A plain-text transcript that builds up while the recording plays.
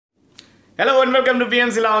Hello and welcome to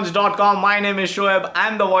PMCLounge.com. My name is Shoaib.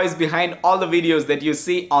 I'm the voice behind all the videos that you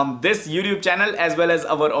see on this YouTube channel as well as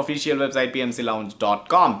our official website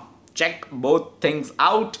PMCLounge.com. Check both things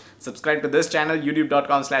out. Subscribe to this channel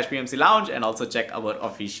youtube.com/PMCLounge and also check our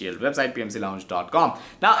official website PMCLounge.com.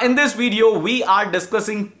 Now in this video we are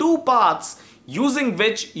discussing two paths using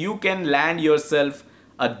which you can land yourself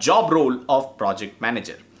a job role of project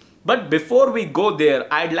manager. But before we go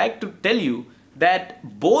there, I'd like to tell you that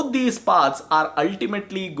both these paths are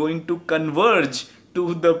ultimately going to converge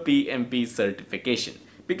to the PMP certification,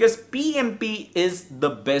 because PMP is the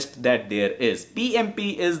best that there is.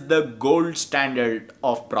 PMP is the gold standard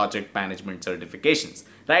of project management certifications,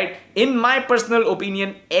 right? In my personal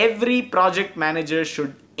opinion, every project manager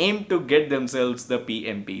should aim to get themselves the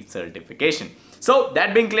PMP certification. So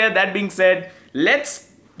that being clear, that being said,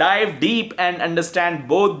 let's dive deep and understand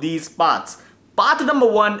both these paths. Path number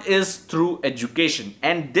one is through education,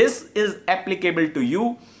 and this is applicable to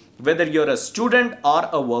you whether you're a student or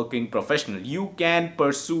a working professional. You can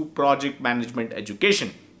pursue project management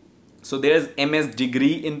education. So there's MS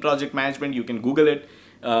degree in project management, you can Google it.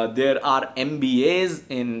 There are MBAs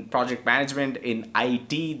in project management in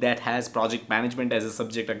IT that has project management as a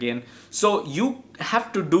subject again. So you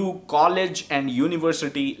have to do college and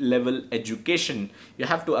university level education. You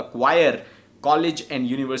have to acquire college and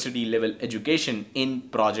university level education in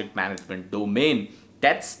project management domain.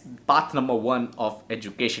 That's path number one of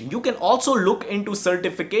education. You can also look into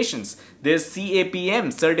certifications. There's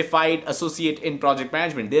CAPM, Certified Associate in Project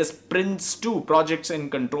Management. There's Prince2, Projects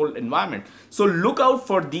in Controlled Environment. So look out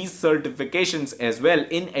for these certifications as well,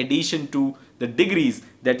 in addition to the degrees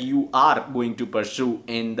that you are going to pursue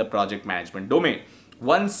in the project management domain.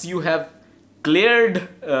 Once you have cleared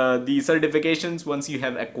the certifications, once you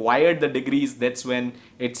have acquired the degrees, that's when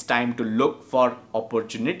it's time to look for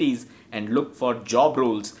opportunities and look for job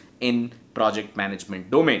roles in project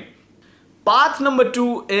management domain. Path number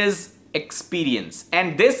two is experience,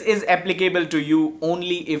 and this is applicable to you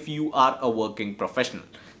only if you are a working professional.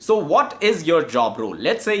 So what is your job role?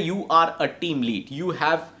 Let's say you are a team lead, you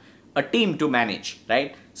have a team to manage,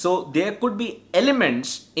 right? So there could be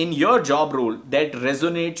elements in your job role that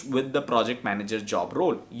resonates with the project manager job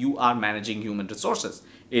role. You are managing human resources.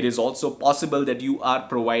 It is also possible that you are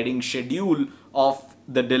providing schedule of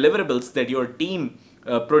the deliverables that your team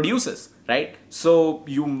produces, right? So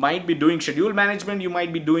you might be doing schedule management, you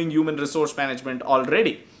might be doing human resource management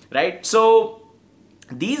already, right? So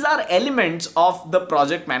these are elements of the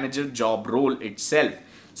project manager job role itself.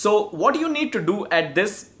 So what you need to do at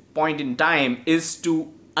this point in time is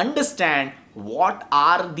to understand what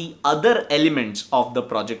are the other elements of the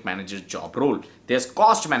project manager job role. There's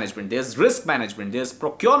cost management, there's risk management, there's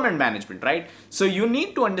procurement management, right? So you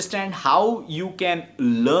need to understand how you can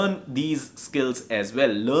learn these skills as well,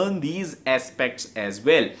 learn these aspects as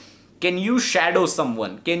well. Can you shadow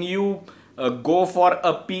someone? Can you go for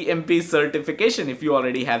a PMP certification if you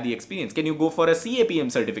already have the experience? Can you go for a CAPM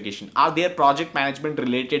certification? Are there project management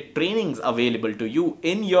related trainings available to you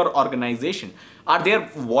in your organization? Are there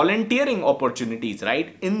volunteering opportunities,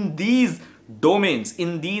 right, in these domains,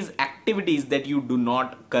 in these activities that you do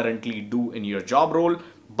not currently do in your job role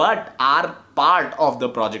but are part of the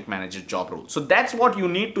project manager job role? So that's what you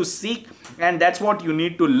need to seek, and that's what you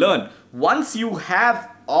need to learn. Once you have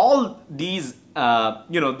all these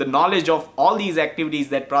the knowledge of all these activities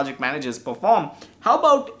that project managers perform, how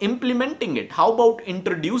about implementing it? How about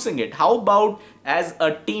introducing it? How about, as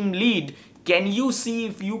a team lead, can you see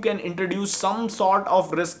if you can introduce some sort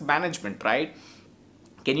of risk management, right?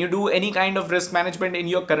 Can you do any kind of risk management in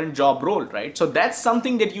your current job role, right? So that's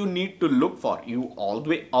something that you need to look for. You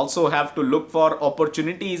always also have to look for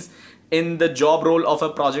opportunities in the job role of a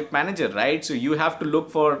project manager, right? So you have to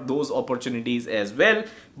look for those opportunities as well,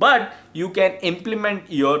 but you can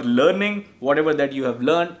implement your learning, whatever that you have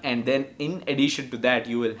learned, and then in addition to that,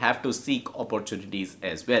 you will have to seek opportunities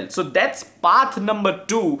as well. So that's path number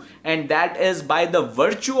two, and that is by the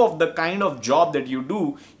virtue of the kind of job that you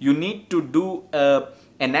do, you need to do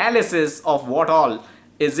analysis of what all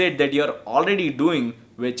is it that you're already doing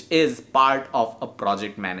which is part of a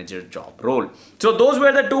project manager job role. So those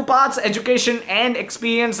were the two paths, education and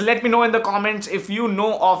experience. Let me know in the comments if you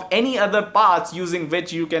know of any other paths using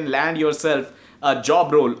which you can land yourself a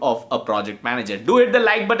job role of a project manager. Do hit the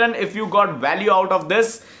like button if you got value out of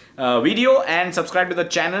this video, and subscribe to the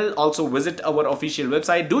channel. Also visit our official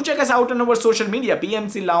website. Do check us out on our social media.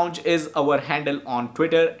 PMC Lounge is our handle on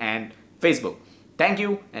Twitter and Facebook. Thank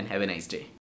you and have a nice day.